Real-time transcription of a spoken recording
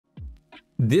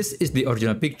this is the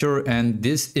original picture and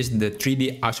this is the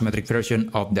 3D isometric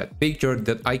version of that picture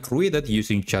that I created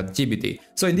using ChatGPT.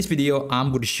 So in this video, I'm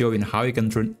going to show you how you can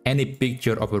turn any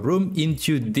picture of a room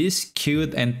into this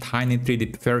cute and tiny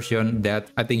 3D version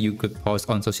that I think you could post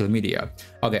on social media.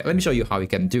 Okay, let me show you how you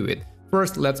can do it.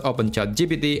 First, let's open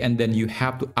ChatGPT and then you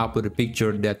have to upload a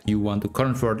picture that you want to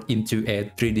convert into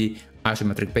a 3D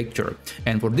isometric picture.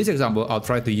 And for this example, I'll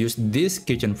try to use this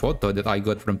kitchen photo that I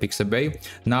got from Pixabay.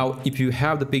 Now, if you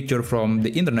have the picture from the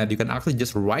internet, you can actually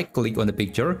just right click on the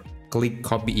picture, click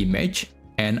copy image,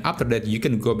 and after that you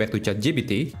can go back to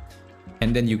ChatGPT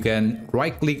and then you can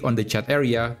right click on the chat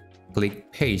area,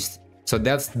 click paste. So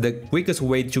that's the quickest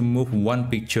way to move one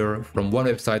picture from one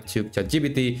website to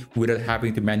ChatGPT without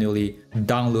having to manually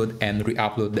download and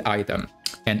re-upload the item.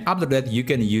 And after that, you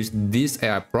can use this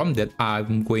AI prompt that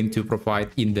I'm going to provide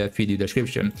in the video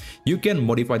description. You can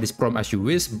modify this prompt as you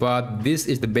wish, but this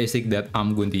is the basic that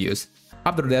I'm going to use.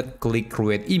 After that, click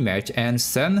create image and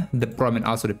send the prompt and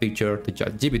also the picture to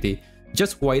ChatGPT.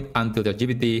 Just wait until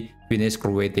ChatGPT finishes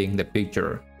creating the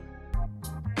picture.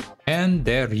 And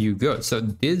there you go. So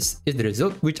this is the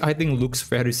result, which I think looks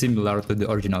very similar to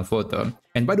the original photo.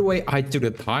 And by the way, I took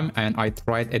the time and I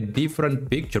tried a different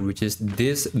picture, which is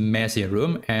this messy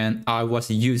room, and I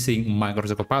was using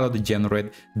Microsoft Copilot to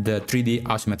generate the 3D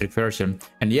isometric version.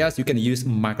 And yes, you can use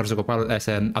Microsoft Copilot as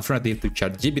an alternative to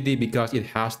ChatGPT because it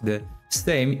has the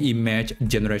same image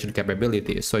generation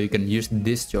capability, so you can use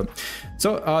this too.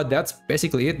 So that's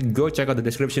basically it. Go check out the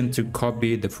description to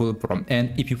copy the full prompt.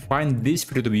 And if you find this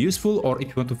video to be useful, or if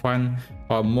you want to find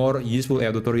more useful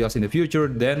AI tutorials in the future,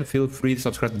 then feel free to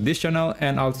subscribe to this channel,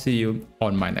 and I'll see you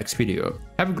on my next video.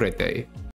 Have a great day.